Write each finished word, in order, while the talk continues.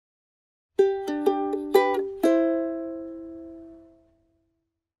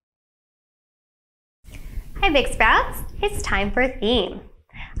Hi Big Sprouts, it's time for theme.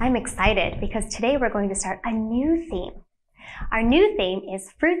 I'm excited because today we're going to start a new theme. Our new theme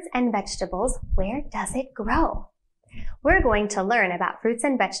is fruits and vegetables, where does it grow? We're going to learn about fruits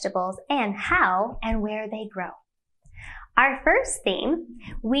and vegetables and how and where they grow. Our first theme,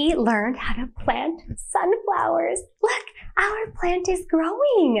 we learned how to plant sunflowers. Look, our plant is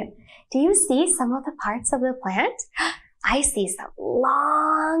growing. Do you see some of the parts of the plant? I see some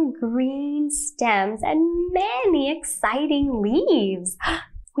long green stems and many exciting leaves.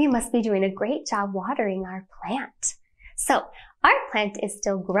 We must be doing a great job watering our plant. So our plant is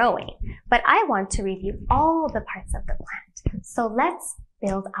still growing, but I want to review all the parts of the plant. So let's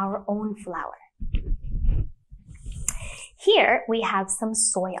build our own flower. Here we have some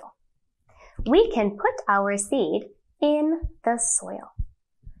soil. We can put our seed in the soil.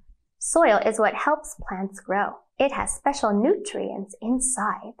 Soil is what helps plants grow. It has special nutrients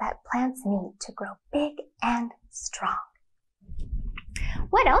inside that plants need to grow big and strong.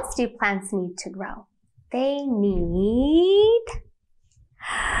 What else do plants need to grow? They need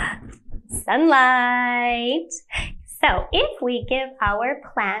sunlight. So if we give our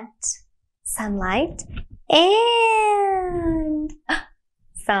plant sunlight and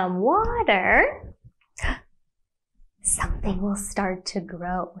some water, something will start to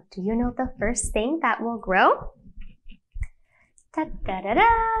grow. Do you know the first thing that will grow? Da-da-da-da!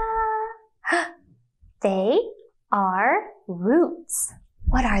 They are roots.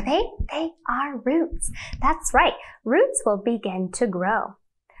 What are they? They are roots. That's right. Roots will begin to grow.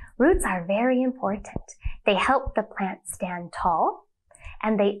 Roots are very important. They help the plant stand tall,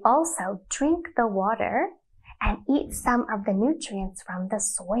 and they also drink the water and eat some of the nutrients from the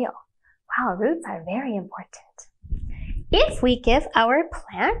soil. Wow, roots are very important. If we give our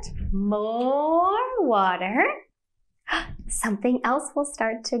plant more water, something else will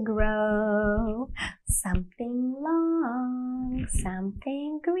start to grow. Something long,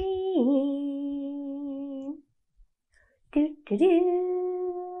 something green.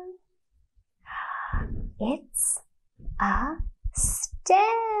 Do-do-do. It's a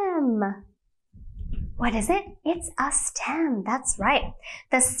stem. What is it? It's a stem. That's right.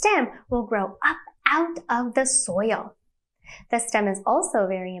 The stem will grow up out of the soil. The stem is also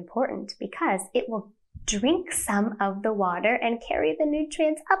very important because it will drink some of the water and carry the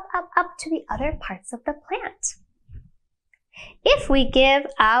nutrients up to the other parts of the plant. If we give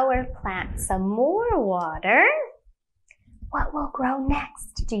our plant some more water, what will grow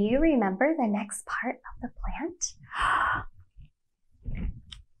next? Do you remember the next part of the plant?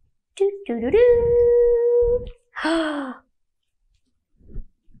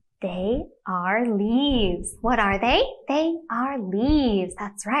 They are leaves. What are they? They are leaves.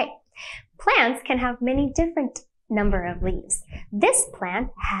 That's right. Plants can have many different number of leaves. This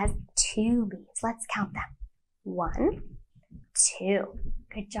plant has 2 leaves. Let's count them. 1, 2.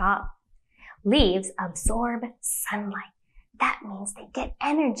 Good job. Leaves absorb sunlight. That means they get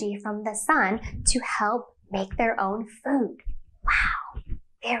energy from the sun to help make their own food. Wow,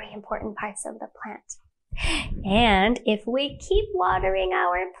 very important parts of the plant. And if we keep watering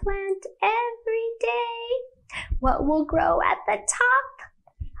our plant every day, what will grow at the top?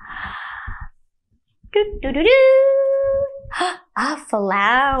 A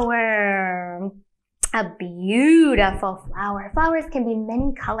flower. A beautiful flower. Flowers can be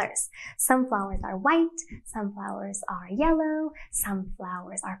many colors. Some flowers are white, some flowers are yellow, some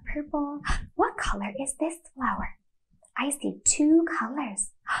flowers are purple. What color is this flower? I see 2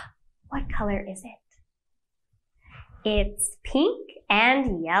 colors. What color is it? It's pink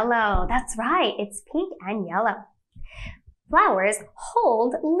and yellow. That's right, it's pink and yellow. Flowers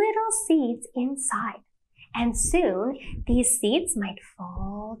hold little seeds inside, and soon these seeds might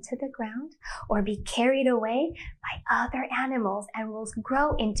fall to the ground or be carried away by other animals and will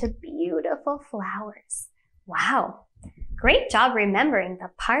grow into beautiful flowers. Wow, great job remembering the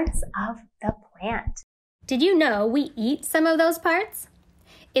parts of the plant. Did you know we eat some of those parts?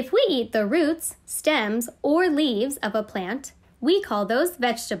 If we eat the roots, stems, or leaves of a plant, we call those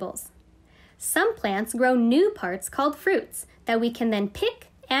vegetables. Some plants grow new parts called fruits that we can then pick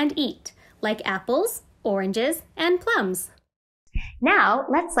and eat, like apples, oranges, and plums. Now,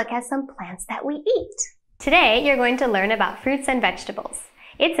 let's look at some plants that we eat. Today, you're going to learn about fruits and vegetables.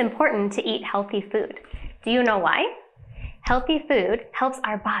 It's important to eat healthy food. Do you know why? Healthy food helps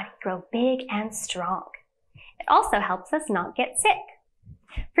our body grow big and strong. It also helps us not get sick.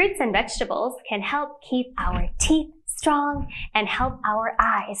 Fruits and vegetables can help keep our teeth strong and help our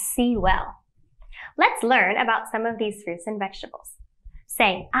eyes see well. Let's learn about some of these fruits and vegetables.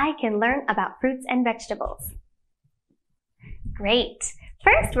 Say, I can learn about fruits and vegetables. Great.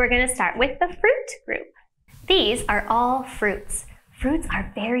 First, we're going to start with the fruit group. These are all fruits. Fruits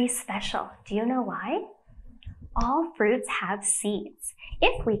are very special. Do you know why? All fruits have seeds.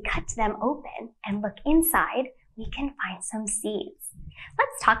 If we cut them open and look inside, we can find some seeds.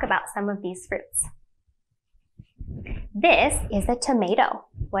 Let's talk about some of these fruits. This is a tomato.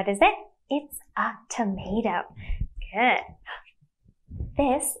 What is it? It's a tomato. Good.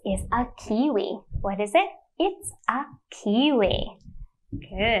 This is a kiwi. What is it? It's a kiwi.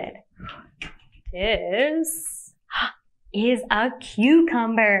 Good. This is a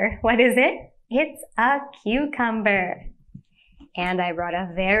cucumber. What is it? It's a cucumber. And I brought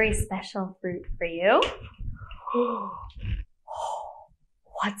a very special fruit for you.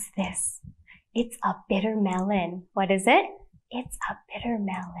 What's this? It's a bitter melon. What is it? It's a bitter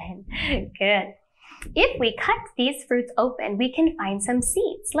melon. Good. If we cut these fruits open, we can find some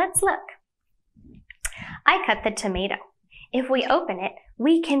seeds. Let's look. I cut the tomato. If we open it,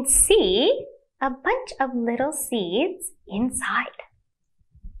 we can see a bunch of little seeds inside.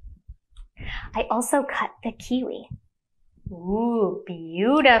 I also cut the kiwi. Ooh,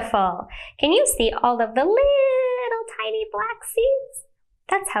 beautiful. Can you see all of the little tiny black seeds?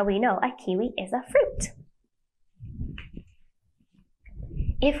 That's how we know a kiwi is a fruit.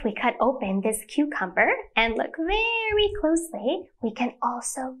 If we cut open this cucumber and look very closely, we can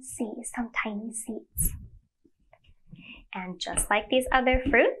also see some tiny seeds. And just like these other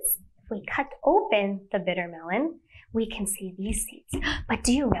fruits, if we cut open the bitter melon, we can see these seeds. But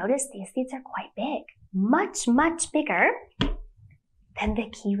do you notice these seeds are quite big? Much, much bigger than the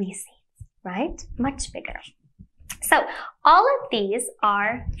kiwi seeds, right? Much bigger. So all of these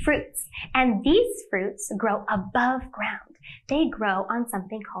are fruits, and these fruits grow above ground. They grow on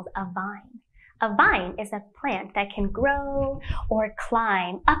something called a vine. A vine is a plant that can grow or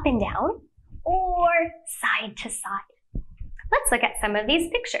climb up and down or side to side. Let's look at some of these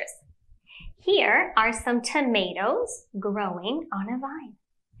pictures. Here are some tomatoes growing on a vine.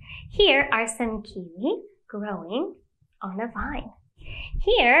 Here are some kiwi growing on a vine.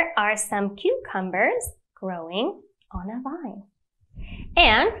 Here are some cucumbers growing on a vine.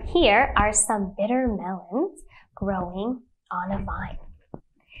 And here are some bitter melons growing on a vine.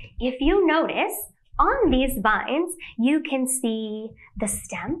 If you notice, on these vines, you can see the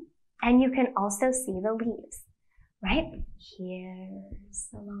stem and you can also see the leaves, right? Here's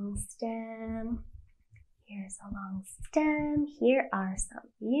a long stem. Here's a long stem. Here are some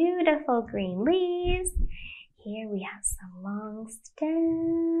beautiful green leaves. Here we have some long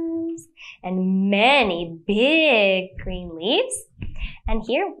stems and many big green leaves. And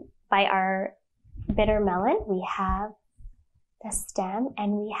here by our bitter melon, we have the stem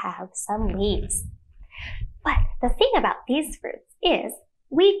and we have some leaves. But the thing about these fruits is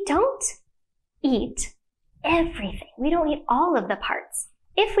we don't eat everything. We don't eat all of the parts.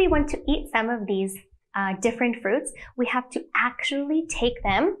 If we want to eat some of these different fruits, we have to actually take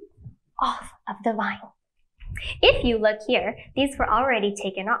them off of the vine. If you look here, these were already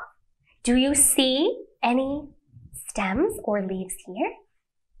taken off. Do you see any stems or leaves here?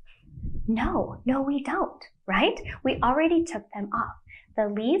 No, we don't, right? We already took them off. The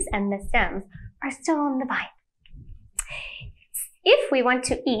leaves and the stems are still on the vine. If we want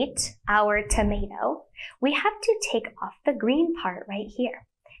to eat our tomato, we have to take off the green part right here.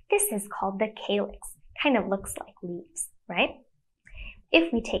 This is called the calyx. Kind of looks like leaves, right?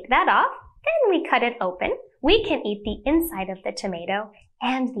 If we take that off, then we cut it open. We can eat the inside of the tomato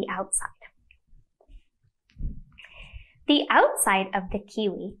and the outside. The outside of the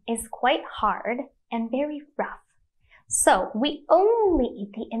kiwi is quite hard and very rough. So we only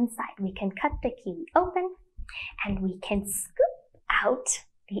eat the inside. We can cut the kiwi open and we can scoop out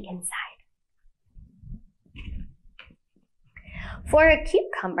the inside. For a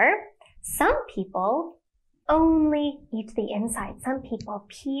cucumber, some people only eat the inside. Some people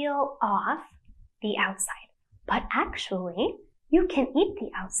peel off the outside. But actually, you can eat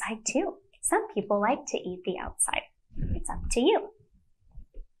the outside too. Some people like to eat the outside. It's up to you.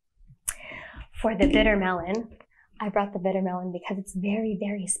 For the bitter melon, I brought the bitter melon because it's very,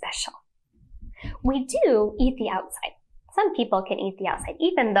 very special. We do eat the outside. Some people can eat the outside,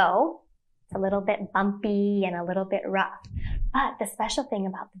 even though it's a little bit bumpy and a little bit rough. But the special thing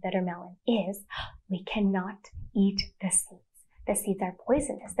about the bitter melon is we cannot eat the seeds. The seeds are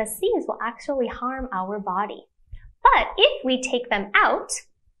poisonous. The seeds will actually harm our body. But if we take them out,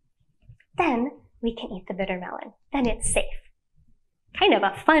 then we can eat the bitter melon. Then it's safe. Kind of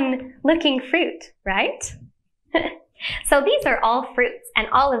a fun looking fruit, right? So these are all fruits, and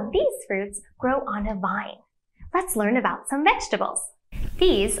all of these fruits grow on a vine. Let's learn about some vegetables.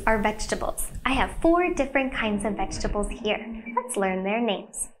 These are vegetables. I have 4 different kinds of vegetables here. Let's learn their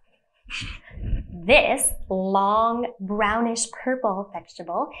names. This long brownish purple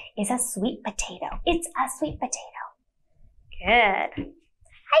vegetable is a sweet potato. It's a sweet potato. Good.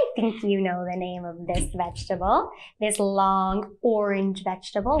 I think you know the name of this vegetable. This long orange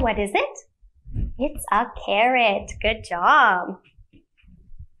vegetable, what is it? It's a carrot. Good job.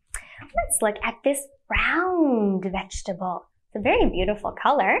 Let's look at this round vegetable. It's a very beautiful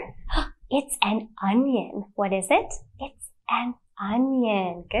color. It's an onion. What is it? It's an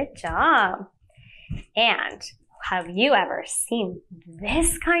onion. Good job. And have you ever seen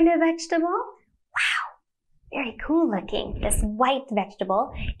this kind of vegetable? Wow, very cool looking. This white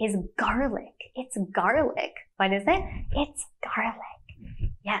vegetable is garlic. It's garlic. What is it? It's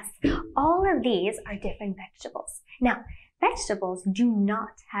garlic. Yes, all of these are different vegetables. Now, vegetables do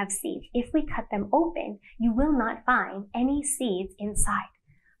not have seeds. If we cut them open, you will not find any seeds inside.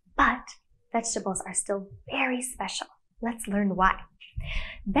 But vegetables are still very special. Let's learn why.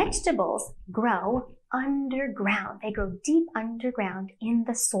 Vegetables grow underground. They grow deep underground in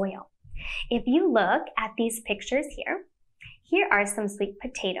the soil. If you look at these pictures here are some sweet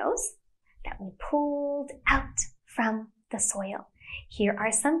potatoes that we pulled out from the soil. Here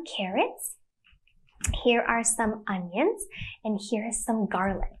are some carrots. Here are some onions. And here is some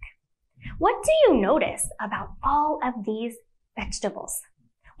garlic. What do you notice about all of these vegetables?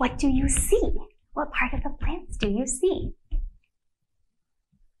 What do you see? What part of the plants do you see?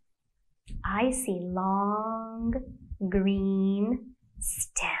 I see long green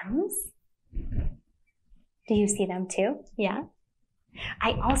stems. Do you see them too? Yeah.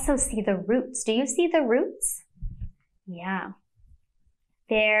 I also see the roots. Do you see the roots? Yeah.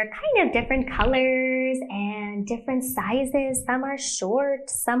 They're kind of different colors and different sizes. Some are short,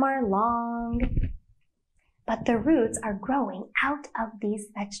 some are long. But the roots are growing out of these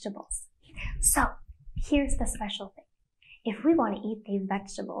vegetables. So here's the special thing. If we want to eat these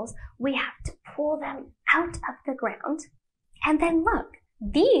vegetables, we have to pull them out of the ground. And then look,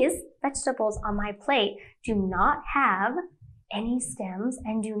 these vegetables on my plate do not have any stems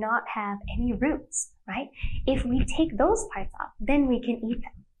and do not have any roots, right? If we take those parts off, then we can eat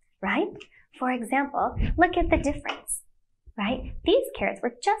them, right? For example, look at the difference, right? These carrots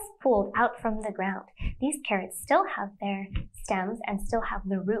were just pulled out from the ground. These carrots still have their stems and still have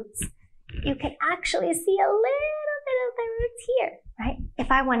the roots. You can actually see a little bit of the roots here, right?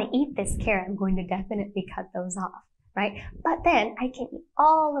 If I want to eat this carrot, I'm going to definitely cut those off, right? But then I can eat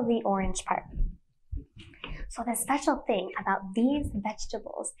all of the orange part. So the special thing about these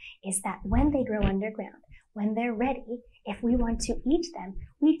vegetables is that when they grow underground, when they're ready, if we want to eat them,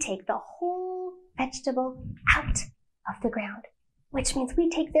 we take the whole vegetable out of the ground, which means we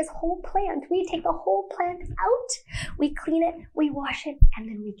take this whole plant. We take the whole plant out. We clean it, we wash it, and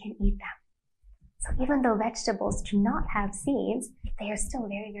then we can eat them. So even though vegetables do not have seeds, they are still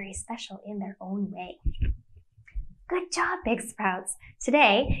very, very special in their own way. Good job, Big Sprouts.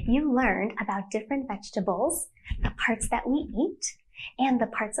 Today, you learned about different vegetables, the parts that we eat, and the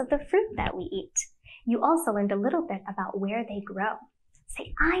parts of the fruit that we eat. You also learned a little bit about where they grow.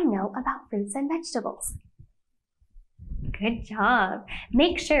 Say, I know about fruits and vegetables. Good job.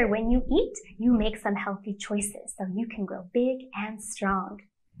 Make sure when you eat, you make some healthy choices so you can grow big and strong.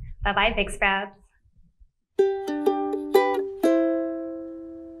 Bye-bye, Big Sprouts.